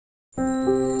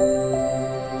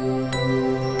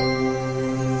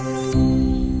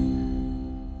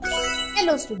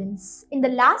Hello students, in the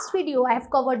last video I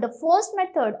have covered the first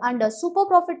method under super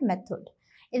profit method.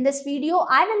 In this video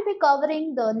I will be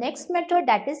covering the next method,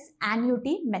 that is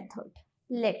annuity method.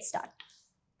 Let's start.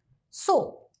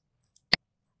 So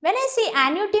when I say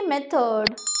annuity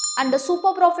method under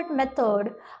super profit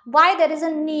method, why there is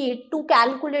a need to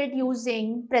calculate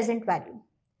using present value?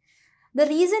 The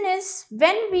reason is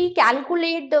when we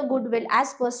calculate the goodwill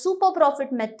as per super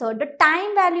profit method, the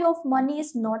time value of money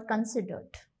is not considered.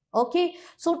 Okay,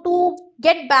 so to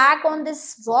get back on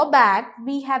this drawback,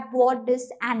 we have brought this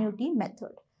annuity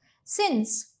method.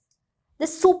 Since the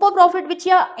super profit which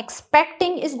you are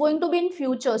expecting is going to be in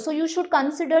future, so you should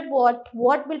consider what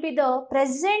will be the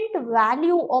present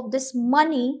value of this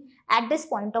money at this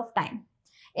point of time.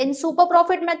 In super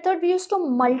profit method, we used to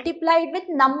multiply it with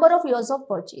number of years of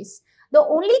purchase. The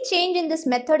only change in this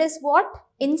method is what?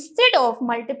 Instead of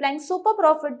multiplying super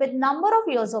profit with number of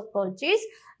years of purchase,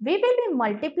 we will be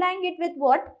multiplying it with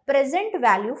what? Present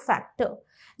value factor.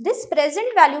 This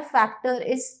present value factor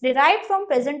is derived from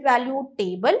present value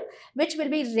table, which will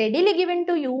be readily given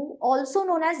to you, also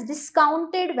known as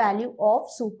discounted value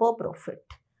of super profit.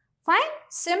 Fine?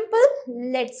 Simple?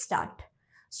 Let's start.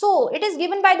 So, it is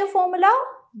given by the formula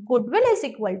goodwill is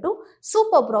equal to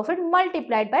super profit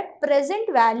multiplied by present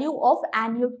value of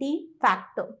annuity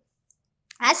factor.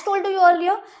 As told to you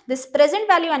earlier, this present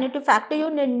value annuity factor you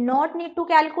need not need to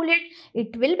calculate.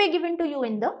 It will be given to you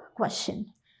in the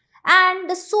question. And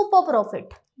the super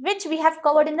profit, which we have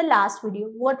covered in the last video.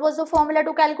 What was the formula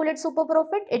to calculate super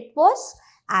profit? It was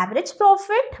average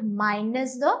profit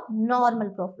minus the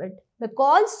normal profit,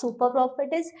 because super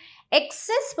profit is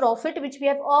excess profit which we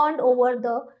have earned over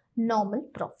the normal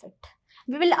profit.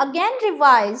 We will again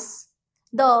revise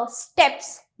the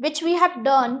steps which we have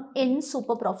done in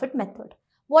super profit method.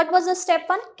 What was the step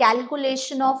 1?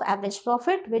 Calculation of average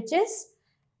profit, which is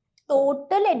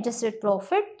total adjusted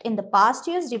profit in the past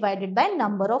years divided by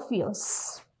number of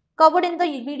years. Covered in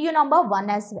the video number 1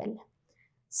 as well.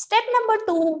 Step number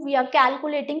 2, we are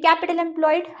calculating capital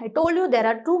employed. I told you there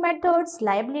are two methods,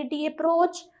 liability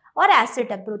approach or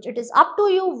asset approach. It is up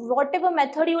to you, whatever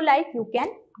method you like, you can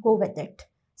go with it.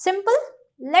 Simple.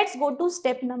 Let's go to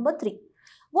step number 3.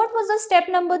 What was the step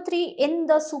number 3 in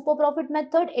the super profit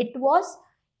method? It was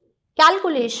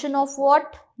calculation of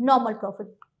what? Normal profit.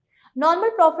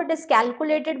 Normal profit is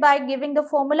calculated by giving the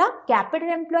formula capital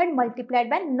employed multiplied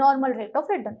by normal rate of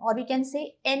return, or we can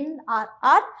say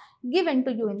NRR, given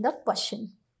to you in the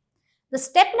question. The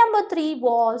step number 3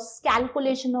 was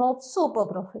calculation of super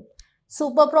profit.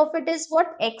 Super profit is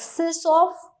what? Excess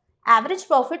of average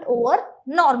profit over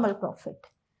normal profit.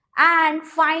 And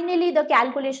finally, the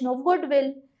calculation of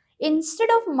goodwill. Instead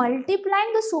of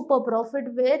multiplying the super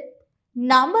profit with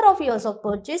number of years of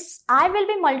purchase, I will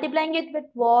be multiplying it with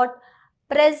what?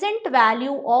 Present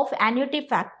value of annuity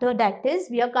factor. That is,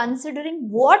 we are considering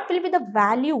what will be the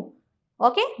value.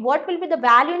 Okay, what will be the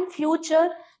value in future?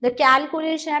 The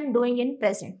calculation I am doing in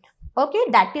present. Okay,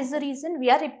 that is the reason we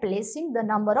are replacing the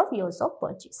number of years of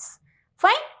purchase.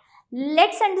 Fine.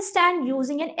 Let's understand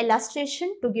using an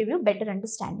illustration to give you better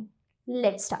understanding.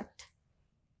 Let's start.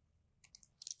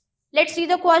 Let's see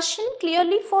the question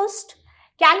clearly first.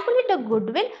 Calculate the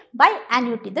goodwill by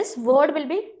annuity. This word will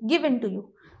be given to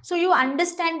you. So you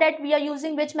understand that we are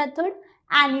using which method?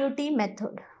 Annuity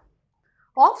method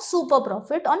of super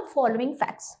profit on following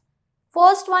facts.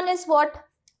 First one is what?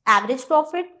 Average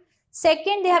profit.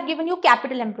 Second, they have given you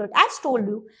capital employed. As told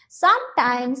you,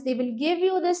 sometimes they will give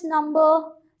you this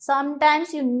number.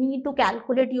 Sometimes you need to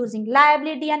calculate using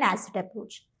liability and asset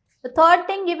approach. The third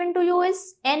thing given to you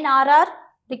is NRR,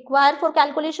 required for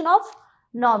calculation of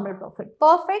normal profit.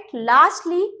 Perfect.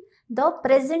 Lastly, the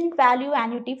present value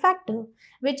annuity factor,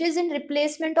 which is in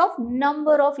replacement of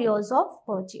number of years of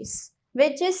purchase,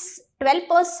 which is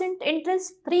 12%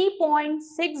 interest,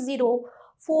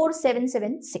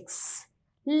 3.604776.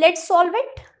 Let's solve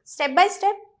it step by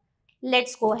step.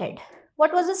 Let's go ahead.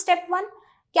 What was the step 1?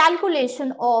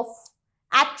 Calculation of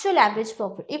actual average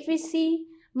profit. If we see,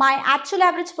 my actual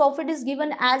average profit is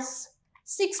given as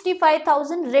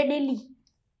 65,000 readily.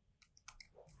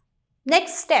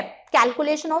 Next step,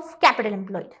 calculation of capital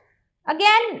employed.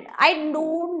 Again, I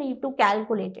don't need to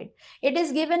calculate it. It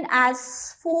is given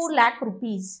as 4 lakh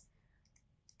rupees.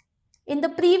 In the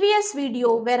previous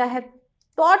video where I have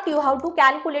taught you how to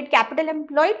calculate capital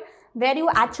employed, where you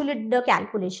actually did the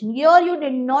calculation. Here you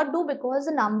did not do because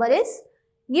the number is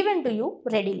given to you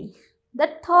readily. The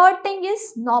third thing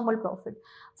is normal profit,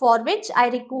 for which I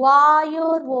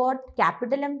require what?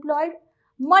 Capital employed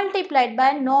multiplied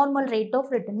by normal rate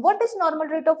of return. What is normal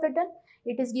rate of return?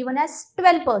 It is given as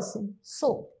 12%.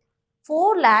 So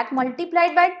 4 lakh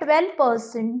multiplied by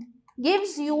 12%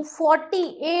 gives you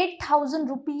 48,000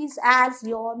 rupees as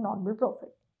your normal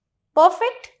profit.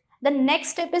 Perfect. The next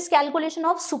step is calculation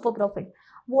of super profit.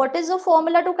 What is the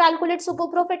formula to calculate super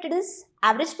profit? It is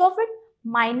average profit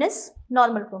minus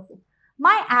normal profit.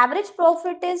 My average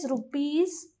profit is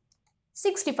rupees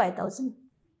 65,000.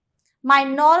 My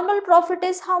normal profit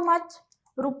is how much?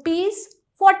 Rupees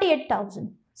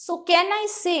 48,000. So can I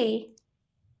say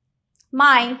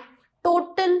my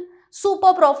total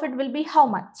super profit will be how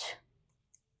much?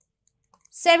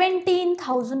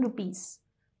 17,000 rupees.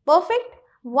 Perfect.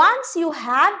 Once you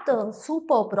have the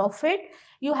super profit,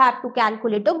 you have to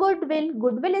calculate a goodwill.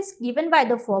 Goodwill is given by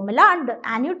the formula under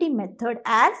annuity method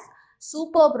as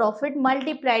super profit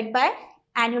multiplied by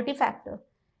annuity factor.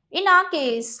 In our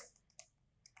case,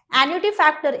 annuity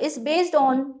factor is based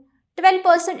on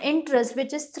 12% interest,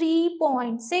 which is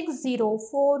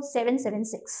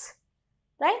 3.604776.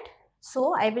 Right?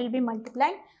 So I will be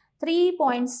multiplying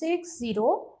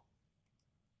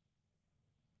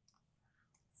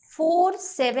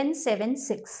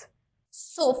 3.604776.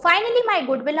 So finally my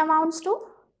goodwill amounts to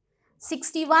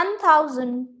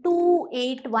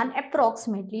 61,281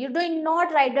 approximately. You do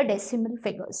not write the decimal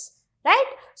figures, right?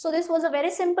 So this was a very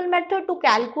simple method to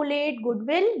calculate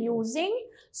goodwill using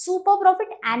super profit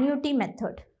annuity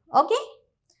method. Okay.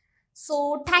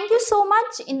 So thank you so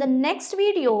much. In the next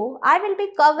video, I will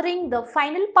be covering the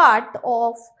final part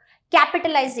of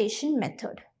capitalization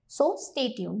method. So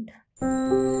stay tuned.